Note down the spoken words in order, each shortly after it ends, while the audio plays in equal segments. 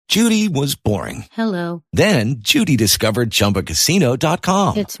Judy was boring. Hello. Then Judy discovered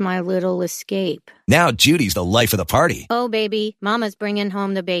ChumbaCasino.com. It's my little escape. Now Judy's the life of the party. Oh, baby, mama's bringing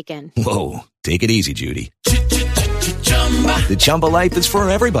home the bacon. Whoa, take it easy, Judy. The Chumba life is for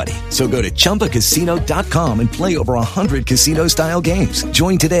everybody. So go to ChumbaCasino.com and play over 100 casino-style games.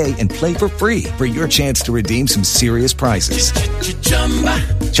 Join today and play for free for your chance to redeem some serious prizes.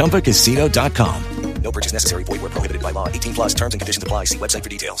 ChumbaCasino.com. No purchase necessary. Void where prohibited by law. 18 plus terms and conditions apply. See website for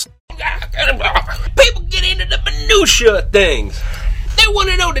details. People get into the minutiae of things. They want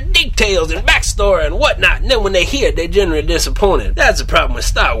to know the details and backstory and whatnot, and then when they hear it, they're generally disappointed. That's the problem with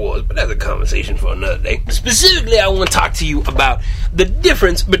Star Wars, but that's a conversation for another day. Specifically, I want to talk to you about the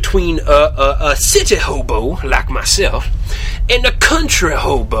difference between a city hobo, like myself, and a country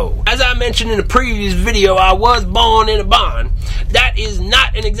hobo. As I mentioned in the previous video, I was born in a barn. That is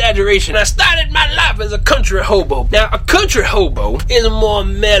not an exaggeration. I started my life as a country hobo. Now, a country hobo is a more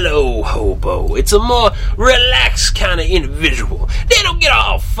mellow hobo. It's a more relaxed kind of individual. They don't get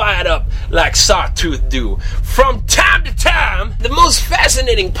all fired up like Sawtooth do. From time to time, the most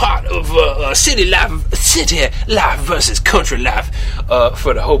fascinating part of city life versus country life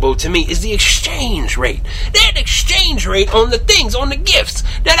for the hobo to me is the exchange rate. That exchange rate on the things, on the gifts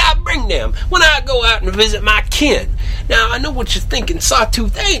that I bring them when I go out and visit my kin. Now, I know what you're thinking,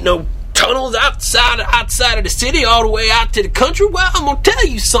 Sawtooth, there ain't no tunnels outside of the city all the way out to the country. Well, I'm gonna tell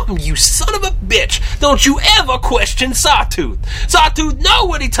you something, you son of a bitch. Don't you ever question Sawtooth. Sawtooth know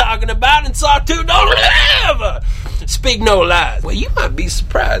what he's talking about, and Sawtooth don't ever speak no lies. Well, you might be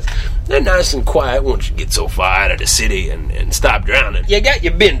surprised. They're nice and quiet once you get so far out of the city and stop drowning. You got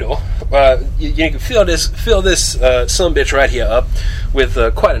your bindle. You can fill this sumbitch right here up with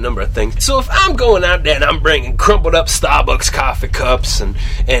quite a number of things. So if I'm going out there and I'm bringing crumpled up Starbucks coffee cups and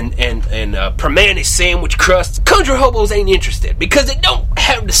Permane sandwich crusts, country hobos ain't interested because they don't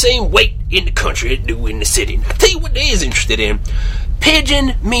have the same weight in the country they do in the city. Now, I'll tell you what they is interested in.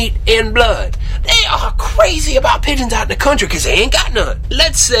 Pigeon meat and blood. They are crazy about pigeons out in the country because they ain't got none.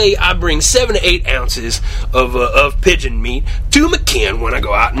 Let's say I bring 7 to 8 ounces of pigeon meat to McKinn when I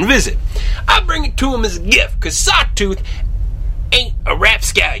go out and visit. I bring it to him as a gift because Sawtooth ain't a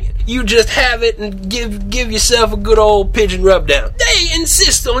rapscallion. You just have it and give yourself a good old pigeon rub down. They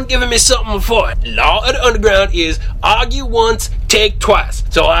insist on giving me something for it. Law of the underground is argue once, take twice.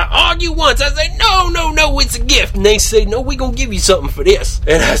 So I argue once. I say, no, it's a gift. And they say, no, we gonna give you something for this.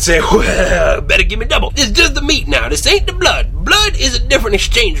 And I say, well, better give me double. It's just the meat now. This ain't the blood. Blood is a different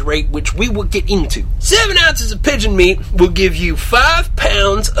exchange rate, which we will get into. 7 ounces of pigeon meat will give you 5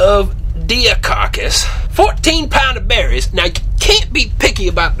 pounds of deer carcass, 14 pounds of berries. Now, you can't be picky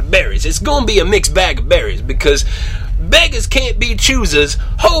about the berries. It's going to be a mixed bag of berries because beggars can't be choosers.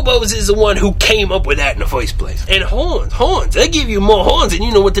 Hobos is the one who came up with that in the first place. And horns. They give you more horns than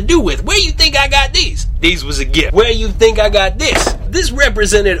you know what to do with. Where you think I got these? These was a gift. Where you think I got this? This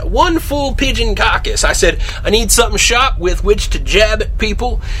represented 1 full pigeon carcass. I said, I need something sharp with which to jab at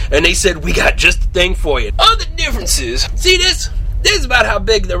people. And they said, we got just the thing for you. Other differences. See this? This is about how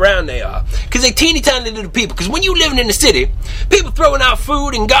big the round they are. Because they teeny tiny little people. Because when you living in the city, people throwing out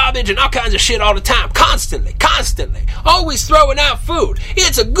food and garbage and all kinds of shit all the time. Constantly. Always throwing out food.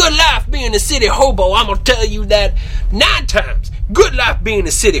 It's a good life being a city hobo. I'm going to tell you that 9 times. Good life being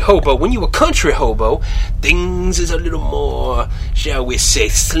a city hobo. When you a country hobo, things is a little more, shall we say,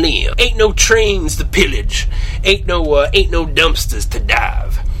 slim. Ain't no trains to pillage. Ain't no dumpsters to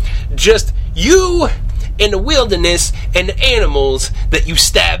dive. Just you in the wilderness and the animals that you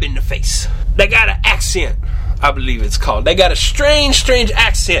stab in the face. They got an accent, I believe it's called. They got a strange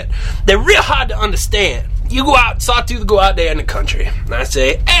accent. They're real hard to understand. You go out, Sawtooth go out there in the country, and I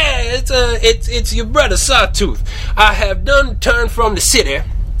say, hey, it's your brother Sawtooth. I have done turned from the city.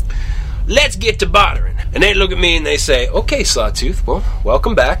 Let's get to bartering. And they look at me and they say, okay, Sawtooth, well,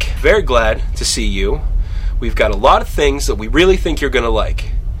 welcome back. Very glad to see you. We've got a lot of things that we really think you're going to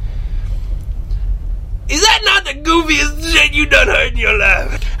like. Is that not the goofiest shit you done heard in your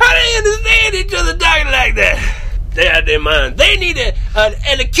life? How do they understand each other talking like that? They out their mind. They need an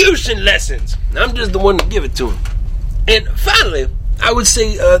elocution lessons. I'm just the one to give it to them. And finally, I would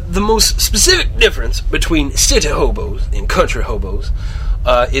say the most specific difference between city hobos and country hobos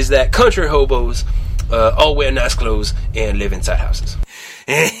is that country hobos all wear nice clothes and live inside houses.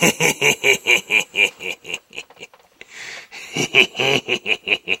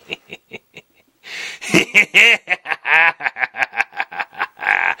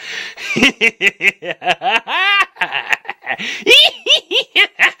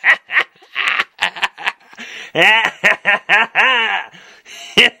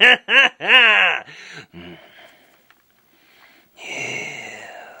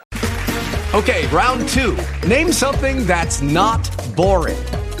 Okay, round two. Name something that's not boring.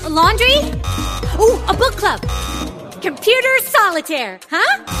 A laundry? Ooh, a book club. Computer solitaire,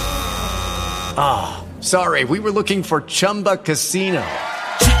 huh? Ah, sorry, we were looking for Chumba Casino.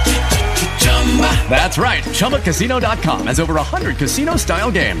 That's right, ChumbaCasino.com has over 100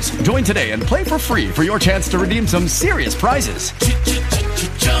 casino-style games. Join today and play for free for your chance to redeem some serious prizes.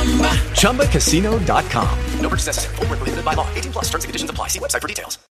 ChumbaCasino.com. No purchase necessary. Void where prohibited by law. 18+. Terms and conditions apply. See website for details.